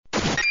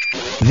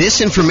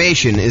This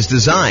information is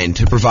designed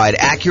to provide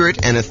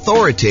accurate and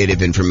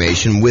authoritative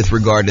information with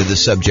regard to the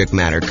subject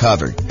matter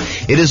covered.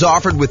 It is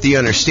offered with the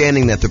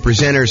understanding that the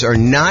presenters are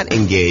not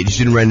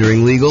engaged in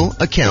rendering legal,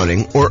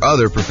 accounting, or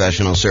other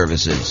professional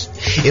services.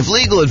 If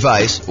legal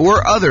advice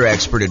or other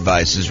expert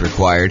advice is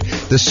required,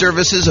 the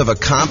services of a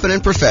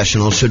competent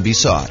professional should be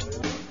sought.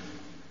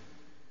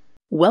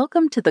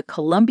 Welcome to the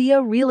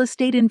Columbia Real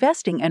Estate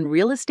Investing and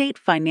Real Estate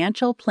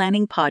Financial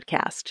Planning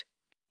Podcast.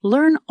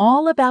 Learn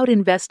all about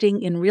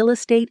investing in real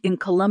estate in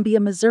Columbia,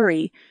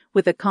 Missouri,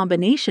 with a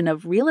combination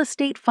of real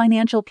estate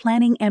financial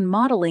planning and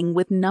modeling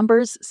with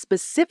numbers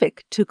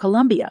specific to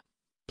Columbia,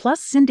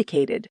 plus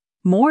syndicated,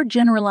 more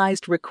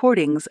generalized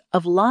recordings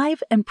of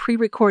live and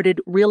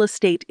pre-recorded real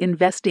estate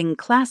investing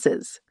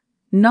classes.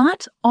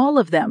 Not all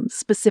of them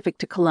specific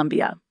to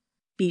Columbia.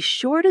 Be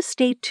sure to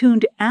stay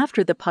tuned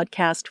after the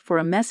podcast for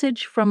a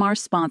message from our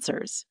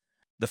sponsors.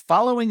 The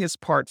following is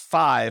part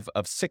 5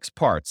 of 6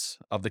 parts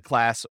of the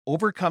class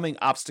Overcoming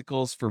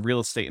Obstacles for Real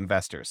Estate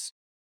Investors.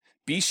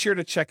 Be sure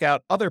to check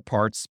out other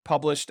parts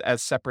published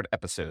as separate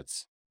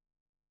episodes.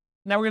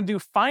 Now we're going to do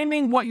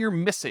finding what you're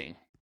missing.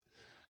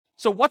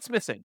 So what's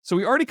missing? So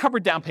we already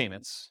covered down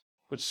payments,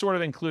 which sort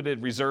of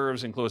included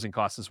reserves and closing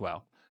costs as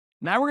well.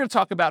 Now we're going to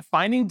talk about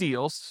finding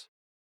deals,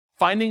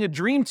 finding a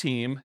dream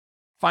team,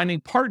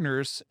 finding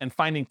partners, and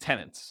finding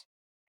tenants.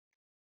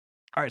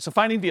 All right, so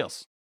finding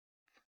deals.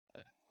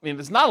 I mean,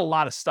 there's not a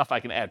lot of stuff I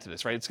can add to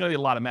this, right? It's going to be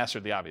a lot of master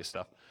of the obvious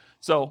stuff.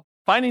 So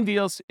finding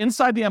deals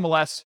inside the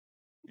MLS,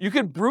 you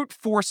can brute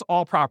force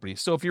all properties.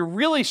 So if you're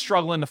really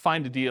struggling to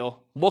find a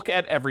deal, look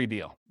at every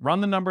deal. Run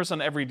the numbers on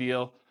every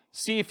deal.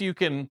 See if you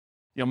can,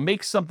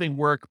 make something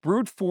work.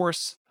 Brute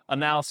force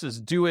analysis,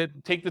 do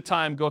it. Take the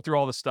time, go through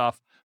all the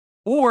stuff.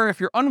 Or if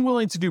you're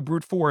unwilling to do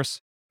brute force,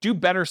 do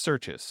better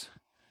searches.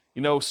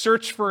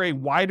 Search for a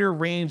wider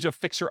range of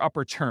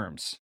fixer-upper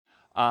terms.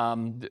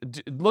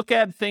 Look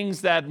at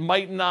things that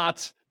might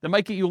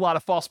get you a lot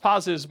of false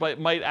positives, but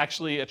might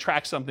actually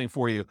attract something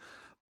for you.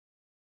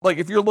 Like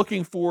if you're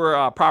looking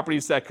for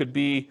properties that could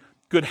be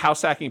good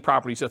house hacking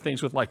properties, so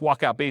things with like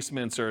walkout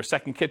basements or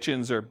second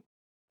kitchens or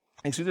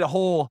things. We did a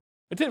whole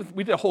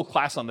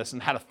class on this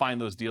and how to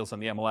find those deals on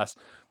the MLS.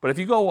 But if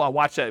you go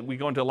watch that, we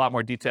go into a lot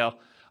more detail.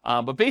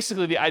 But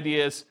basically the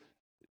idea is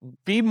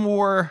be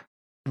more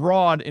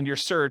broad in your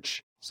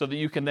search so that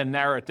you can then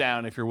narrow it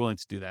down if you're willing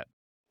to do that.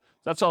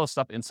 That's all the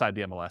stuff inside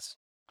the MLS.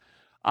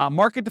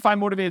 Market to find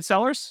motivated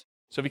sellers.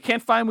 So if you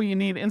can't find what you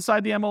need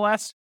inside the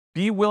MLS,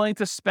 be willing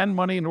to spend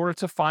money in order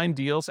to find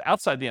deals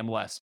outside the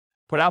MLS.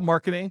 Put out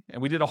marketing,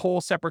 and we did a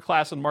whole separate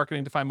class on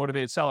marketing to find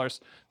motivated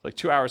sellers, like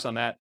 2 hours on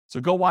that. So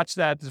go watch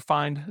that to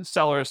find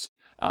sellers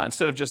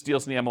instead of just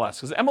deals in the MLS.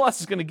 Because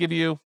MLS is going to give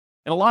you,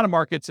 in a lot of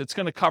markets, it's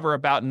going to cover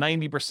about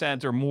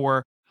 90% or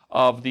more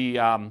of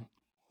the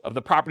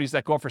properties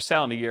that go up for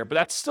sale in a year. But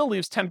that still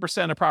leaves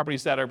 10% of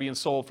properties that are being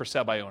sold for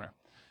sale by owner.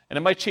 And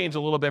it might change a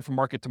little bit from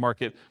market to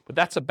market, but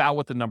that's about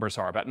what the numbers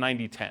are, about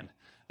 90-10.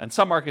 And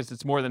some markets,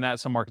 it's more than that.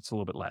 Some markets, a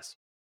little bit less.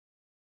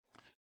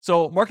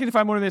 So marketing to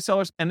find motivated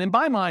sellers. And in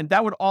my mind,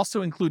 that would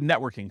also include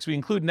networking. So we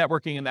include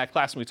networking in that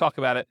class when we talk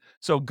about it.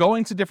 So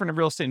going to different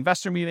real estate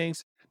investor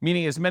meetings,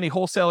 meeting as many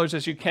wholesalers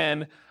as you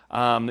can,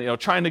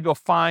 trying to go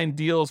find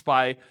deals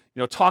by,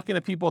 talking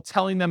to people,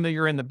 telling them that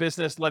you're in the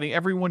business, letting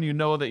everyone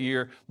that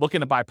you're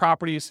looking to buy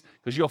properties,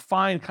 because you'll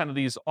find kind of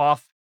these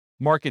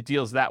off-market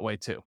deals that way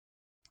too.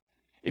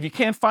 If you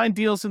can't find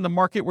deals in the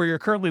market where you're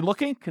currently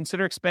looking,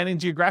 consider expanding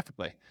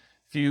geographically.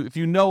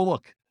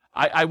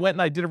 I went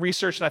and I did a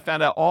research and I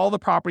found out all the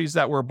properties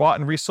that were bought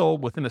and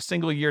resold within a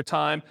single year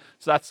time.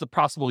 So that's the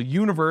possible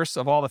universe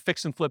of all the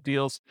fix and flip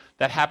deals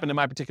that happened in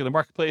my particular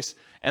marketplace.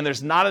 And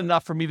there's not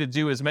enough for me to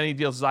do as many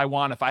deals as I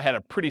want if I had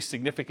a pretty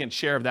significant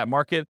share of that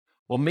market.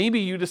 Well, maybe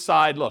you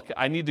decide, look,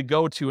 I need to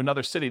go to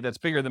another city that's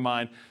bigger than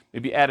mine,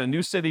 maybe add a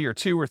new city or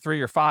 2 or 3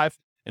 or 5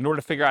 in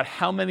order to figure out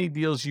how many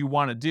deals you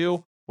want to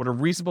do, what a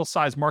reasonable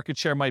size market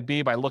share might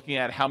be by looking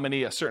at how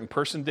many a certain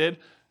person did,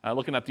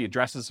 looking at the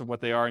addresses of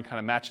what they are and kind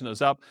of matching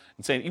those up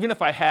and saying, even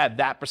if I had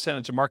that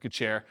percentage of market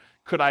share,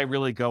 could I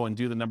really go and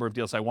do the number of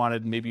deals I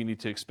wanted? Maybe you need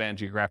to expand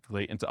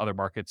geographically into other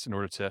markets in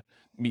order to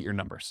meet your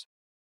numbers.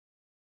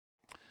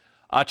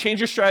 Change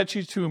your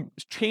strategy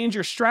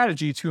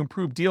to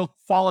improve deal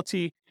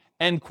quality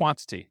and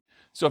quantity.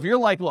 So if you're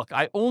like, look,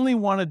 I only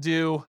want to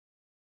do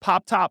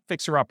pop-top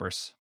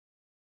fixer-uppers,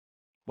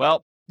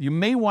 well, you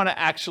may want to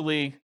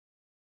actually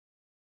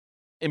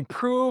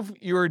improve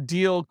your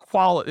deal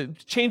quality,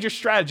 change your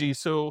strategy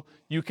so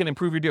you can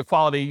improve your deal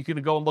quality. You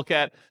can go and look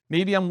at,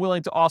 maybe I'm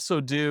willing to also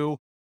do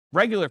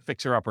regular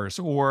fixer-uppers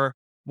or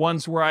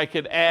ones where I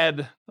could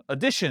add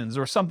additions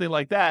or something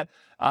like that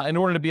in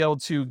order to be able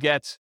to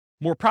get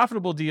more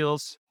profitable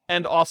deals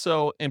and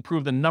also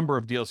improve the number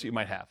of deals that you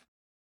might have.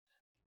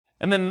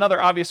 And then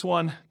another obvious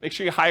one, make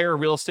sure you hire a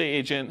real estate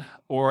agent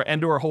or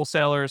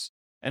wholesalers,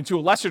 and to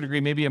a lesser degree,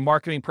 maybe a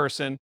marketing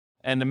person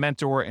and a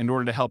mentor in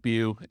order to help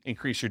you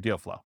increase your deal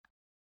flow.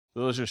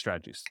 So those are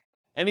strategies.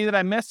 Any that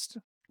I missed?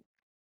 Does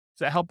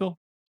that help, Bill?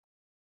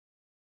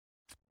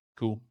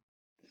 Cool.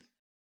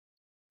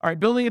 All right,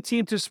 building a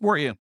team to support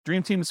you.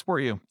 dream team to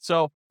support you.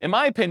 So in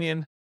my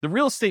opinion, the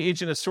real estate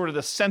agent is sort of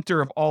the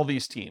center of all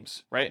these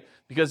teams, right?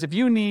 Because if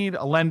you need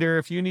a lender,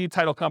 if you need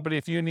title company,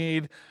 if you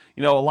need,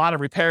 a lot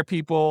of repair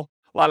people,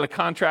 a lot of the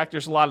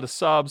contractors, a lot of the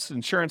subs,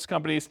 insurance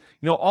companies,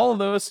 all of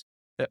those,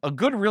 a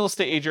good real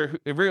estate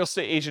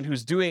agent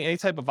who's doing any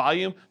type of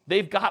volume,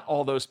 they've got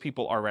all those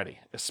people already,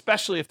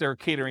 especially if they're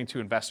catering to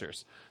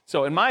investors.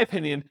 So in my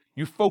opinion,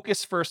 you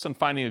focus first on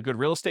finding a good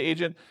real estate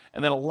agent,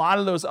 and then a lot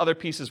of those other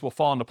pieces will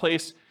fall into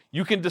place.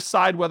 You can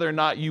decide whether or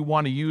not you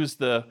want to use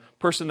the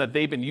person that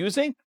they've been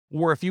using,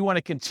 or if you want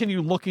to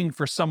continue looking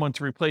for someone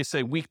to replace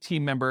a weak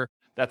team member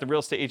that the real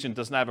estate agent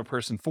doesn't have a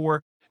person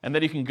for. And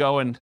then you can go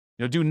and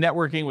do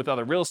networking with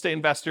other real estate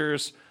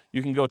investors.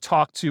 You can go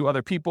talk to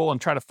other people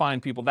and try to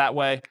find people that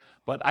way.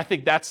 But I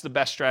think that's the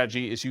best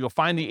strategy, is you go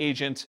find the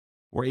agent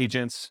or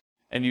agents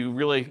and you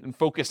really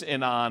focus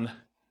in on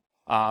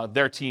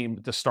their team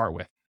to start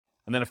with.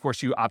 And then, of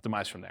course, you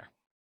optimize from there.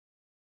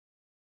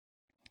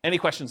 Any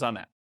questions on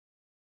that?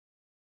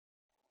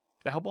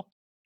 Is that helpful?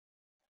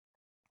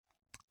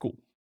 Cool.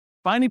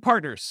 Finding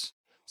partners.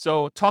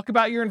 So talk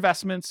about your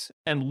investments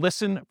and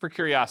listen for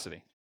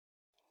curiosity.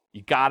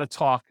 You got to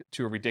talk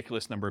to a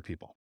ridiculous number of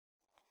people.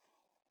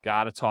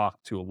 Got to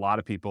talk to a lot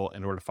of people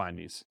in order to find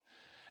these.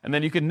 And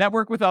then you can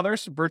network with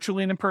others,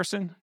 virtually and in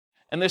person.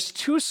 And there's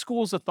two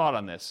schools of thought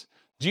on this.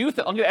 I'm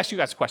going to ask you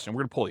guys a question.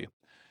 We're going to poll you.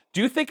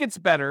 Do you think it's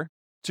better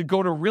to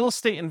go to real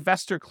estate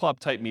investor club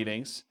type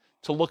meetings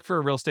to look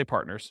for real estate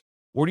partners?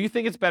 Or do you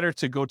think it's better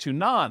to go to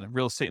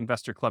non-real estate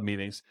investor club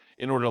meetings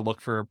in order to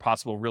look for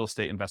possible real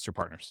estate investor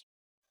partners?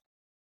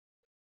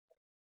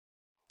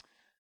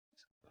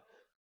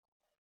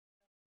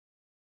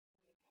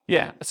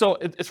 Yeah, so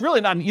it's really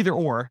not an either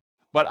or,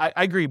 but I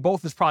agree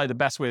both is probably the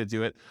best way to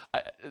do it.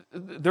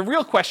 The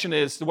real question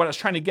is, what I was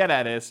trying to get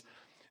at is,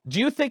 do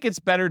you think it's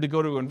better to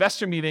go to an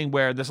investor meeting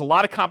where there's a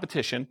lot of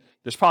competition,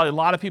 there's probably a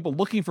lot of people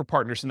looking for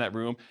partners in that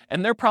room,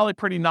 and they're probably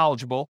pretty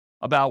knowledgeable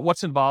about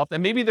what's involved,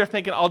 and maybe they're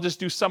thinking, I'll just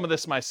do some of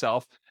this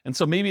myself, and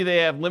so maybe they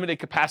have limited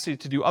capacity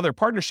to do other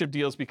partnership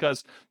deals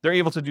because they're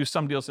able to do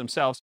some deals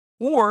themselves?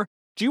 Or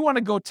do you want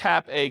to go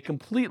tap a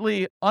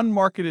completely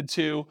unmarketed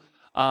to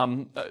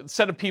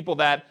set of people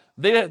that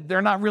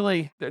they're not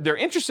really, they're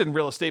interested in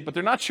real estate, but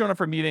they're not showing up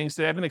for meetings.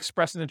 They haven't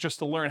expressed an interest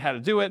to learn how to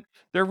do it.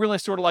 They're really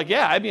sort of like,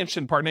 yeah, I'd be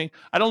interested in partnering.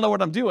 I don't know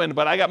what I'm doing,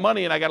 but I got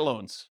money and I got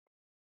loans.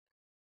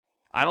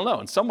 I don't know.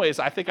 In some ways,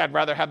 I think I'd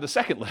rather have the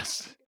second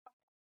list.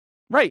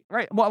 Right.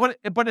 Well,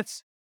 but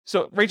it's,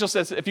 so Rachel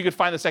says, if you could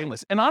find the second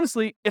list. And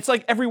honestly, it's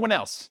like everyone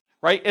else,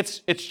 right?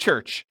 It's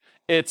church.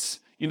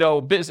 It's,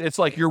 business. It's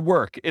like your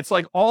work. It's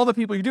like all the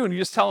people you're doing. You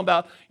just tell them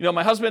about,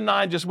 my husband and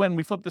I just went and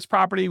we flipped this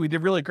property. We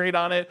did really great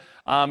on it.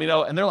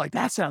 And they're like,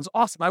 that sounds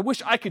awesome. I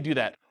wish I could do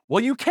that.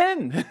 Well, you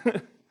can,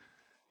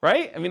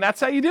 right? I mean,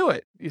 that's how you do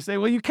it. You say,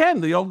 well, you can,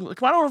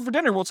 come on over for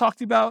dinner. We'll talk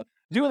to you about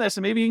doing this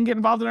and maybe you can get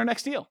involved in our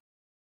next deal.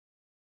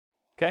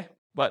 Okay.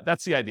 But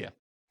that's the idea.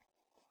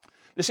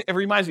 It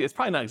reminds me, it's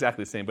probably not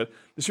exactly the same, but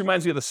this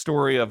reminds me of the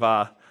story of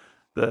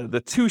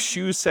the two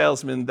shoe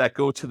salesmen that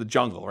go to the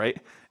jungle, right?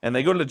 And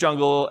they go to the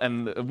jungle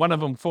and one of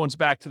them phones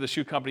back to the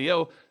shoe company,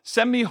 yo,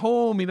 send me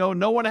home,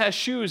 no one has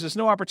shoes, there's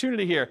no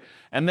opportunity here.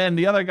 And then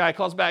the other guy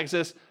calls back and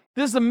says,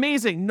 this is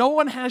amazing, no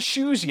one has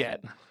shoes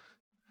yet,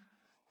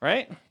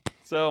 right?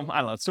 So I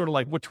don't know, it's sort of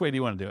like, which way do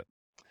you want to do it?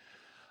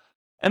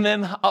 And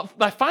then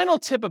my final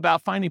tip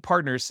about finding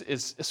partners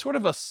is sort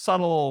of a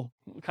subtle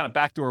kind of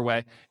backdoor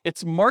way.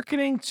 It's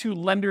marketing to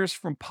lenders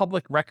from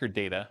public record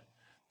data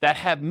that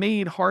have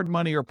made hard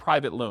money or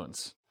private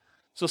loans.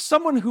 So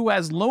someone who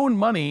has loaned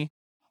money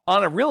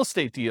on a real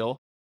estate deal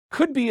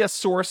could be a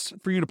source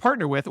for you to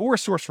partner with, or a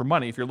source for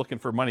money if you're looking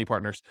for money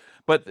partners.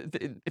 But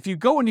if you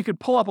go and you could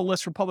pull up a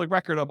list from public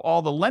record of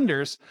all the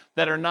lenders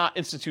that are not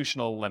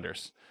institutional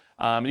lenders.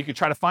 You could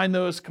try to find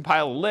those,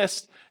 compile a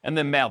list, and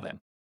then mail them.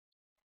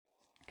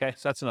 Okay,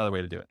 so that's another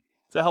way to do it.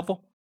 Is that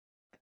helpful?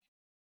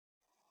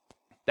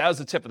 That was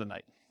the tip of the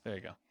night. There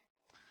you go.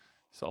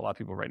 So a lot of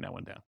people writing that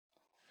one down.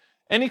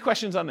 Any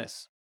questions on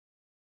this?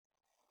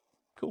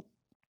 Cool.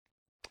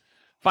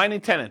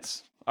 Finding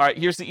tenants. All right,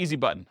 here's the easy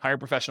button. Hire a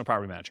professional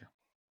property manager.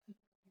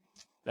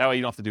 That way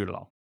you don't have to do it at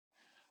all.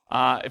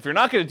 If you're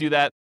not going to do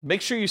that,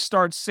 make sure you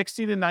start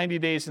 60 to 90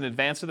 days in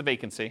advance of the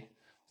vacancy.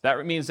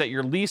 That means that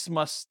your lease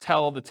must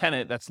tell the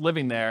tenant that's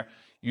living there,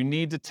 you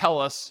need to tell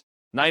us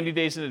 90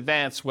 days in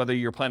advance whether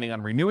you're planning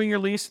on renewing your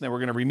lease, and then we're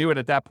going to renew it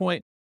at that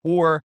point,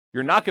 or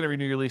you're not going to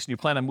renew your lease and you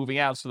plan on moving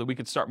out so that we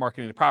can start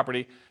marketing the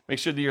property. Make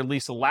sure that your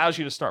lease allows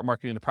you to start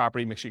marketing the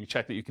property. Make sure you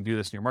check that you can do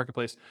this in your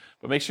marketplace,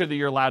 but make sure that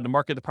you're allowed to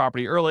market the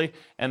property early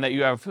and that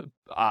you have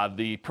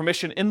the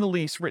permission in the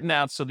lease written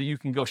out so that you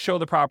can go show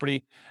the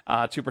property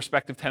to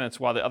prospective tenants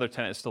while the other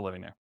tenant is still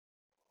living there.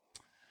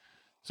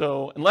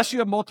 So unless you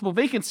have multiple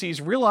vacancies,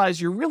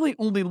 realize you're really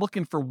only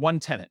looking for one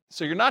tenant.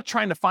 So you're not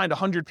trying to find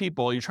 100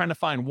 people, you're trying to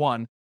find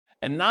one.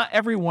 And not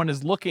everyone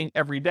is looking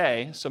every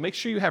day. So make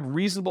sure you have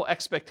reasonable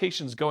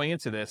expectations going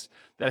into this,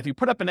 that if you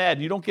put up an ad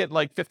and you don't get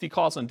like 50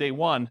 calls on day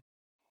one,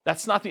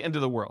 that's not the end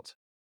of the world.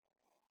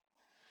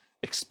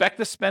 Expect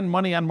to spend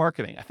money on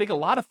marketing. I think a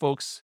lot of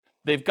folks,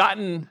 they've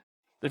gotten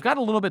they've got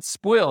a little bit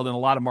spoiled in a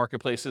lot of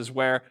marketplaces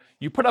where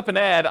you put up an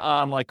ad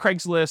on like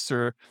Craigslist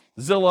or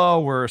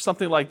Zillow or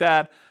something like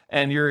that,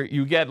 and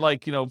you get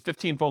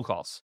 15 phone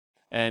calls,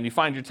 and you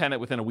find your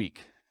tenant within a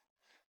week.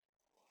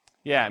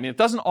 Yeah, I mean, it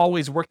doesn't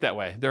always work that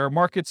way. There are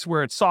markets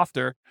where it's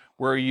softer,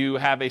 where you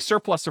have a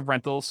surplus of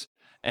rentals,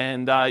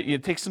 and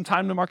it takes some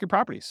time to market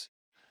properties.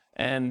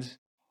 And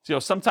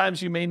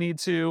sometimes you may need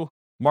to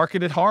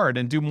market it hard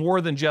and do more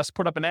than just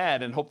put up an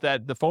ad and hope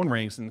that the phone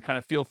rings and kind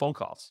of field phone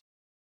calls.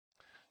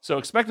 So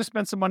expect to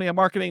spend some money on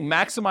marketing,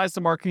 maximize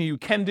the marketing you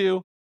can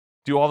do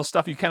all the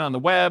stuff you can on the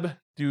web,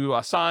 do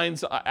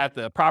signs at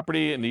the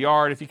property, in the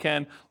yard if you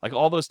can, like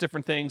all those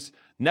different things.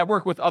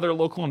 Network with other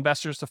local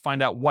investors to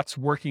find out what's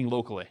working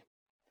locally.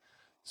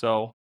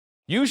 So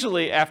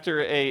usually after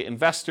an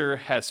investor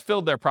has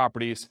filled their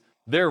properties,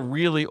 they're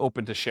really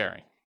open to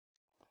sharing.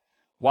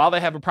 While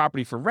they have a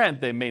property for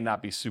rent, they may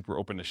not be super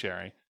open to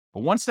sharing.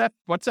 But once that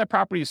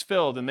property is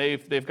filled and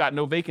they've got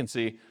no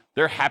vacancy,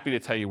 they're happy to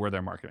tell you where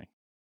they're marketing.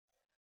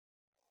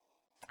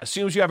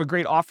 Assumes you have a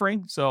great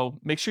offering, so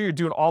make sure you're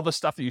doing all the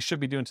stuff that you should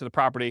be doing to the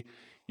property.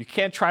 You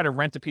can't try to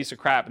rent a piece of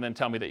crap and then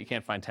tell me that you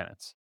can't find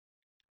tenants.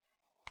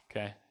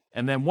 Okay?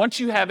 And then once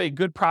you have a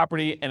good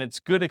property and it's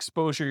good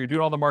exposure, you're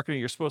doing all the marketing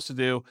you're supposed to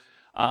do,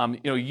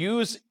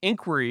 use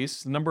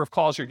inquiries, the number of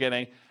calls you're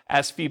getting,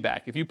 as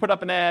feedback. If you put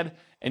up an ad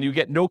and you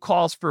get no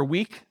calls for a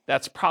week,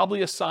 that's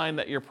probably a sign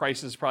that your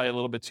price is probably a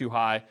little bit too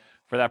high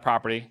for that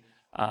property.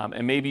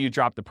 And maybe you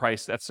drop the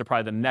price. That's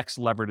probably the next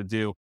lever to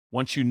do.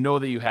 Once you know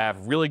that you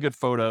have really good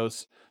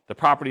photos, the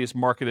property is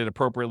marketed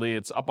appropriately,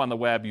 it's up on the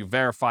web, you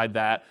verified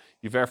that,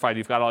 you've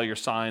got all your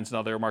signs and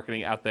other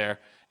marketing out there,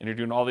 and you're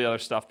doing all the other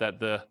stuff that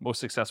the most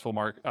successful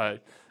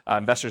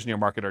investors in your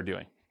market are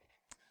doing.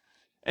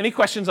 Any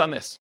questions on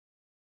this?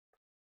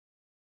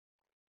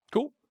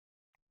 Cool.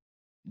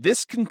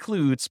 This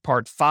concludes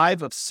part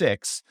 5 of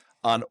 6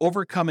 on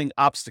overcoming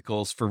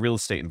obstacles for real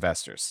estate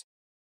investors.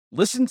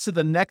 Listen to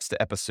the next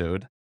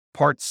episode,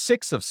 part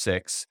 6 of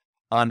 6,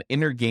 on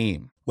inner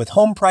game. With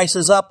home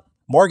prices up,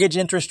 mortgage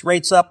interest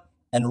rates up,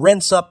 and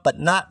rents up, but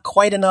not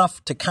quite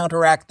enough to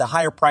counteract the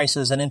higher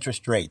prices and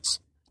interest rates,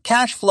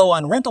 cash flow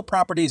on rental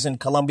properties in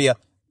Columbia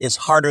is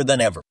harder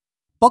than ever.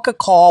 Book a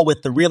call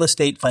with the Real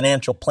Estate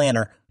Financial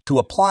Planner to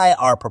apply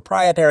our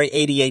proprietary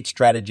 88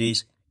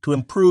 strategies to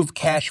improve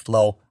cash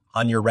flow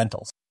on your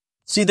rentals.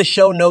 See the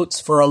show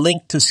notes for a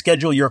link to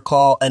schedule your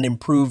call and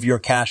improve your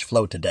cash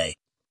flow today.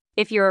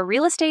 If you're a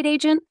real estate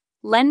agent,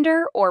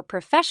 lender, or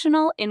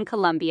professional in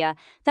Columbia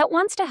that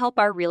wants to help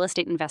our real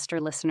estate investor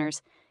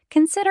listeners,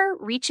 consider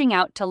reaching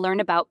out to learn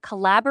about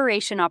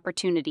collaboration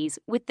opportunities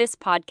with this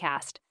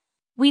podcast.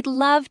 We'd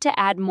love to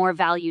add more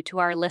value to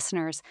our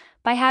listeners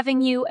by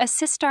having you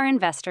assist our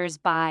investors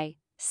buy,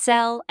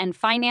 sell, and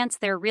finance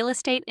their real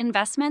estate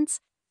investments.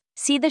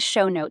 See the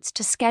show notes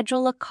to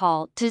schedule a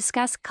call to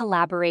discuss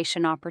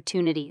collaboration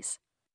opportunities.